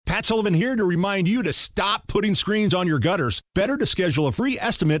Matt Sullivan here to remind you to stop putting screens on your gutters. Better to schedule a free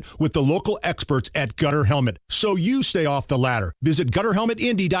estimate with the local experts at Gutter Helmet so you stay off the ladder. Visit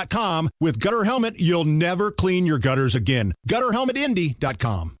GutterHelmetIndy.com. With Gutter Helmet, you'll never clean your gutters again.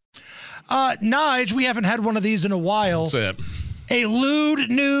 GutterHelmetIndy.com. Nige, we haven't had one of these in a while. What's that? A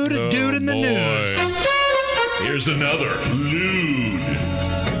lewd, nude dude in the news. Here's another lewd,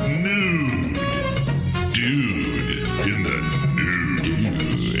 nude dude in the nude.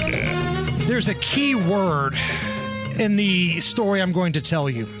 There's a key word in the story I'm going to tell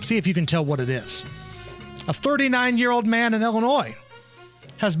you. See if you can tell what it is. A 39-year-old man in Illinois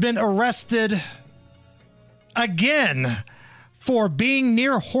has been arrested again for being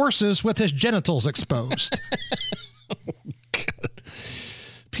near horses with his genitals exposed.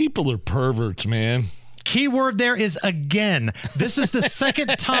 People are perverts, man. Key word there is again. This is the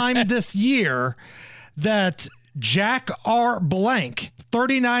second time this year that Jack R. Blank,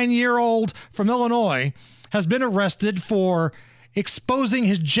 39-year-old from Illinois, has been arrested for exposing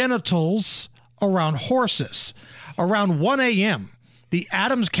his genitals around horses. Around 1 a.m., the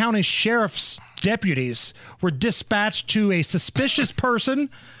Adams County Sheriff's deputies were dispatched to a suspicious person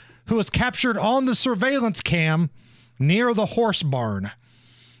who was captured on the surveillance cam near the horse barn.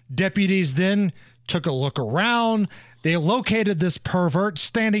 Deputies then took a look around. They located this pervert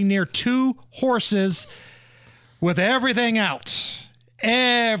standing near two horses with everything out.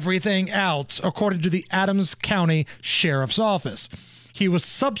 Everything out, according to the Adams County Sheriff's Office. He was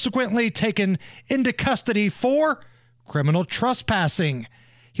subsequently taken into custody for criminal trespassing.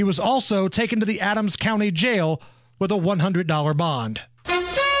 He was also taken to the Adams County Jail with a $100 bond.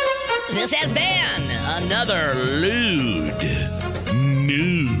 This has been another lewd,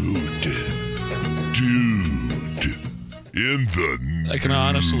 Nude dude in the nude. I can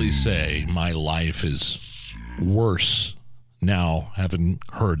honestly say my life is worse now having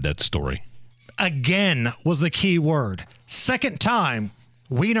heard that story. Again was the key word. Second time,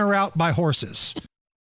 wiener out by horses.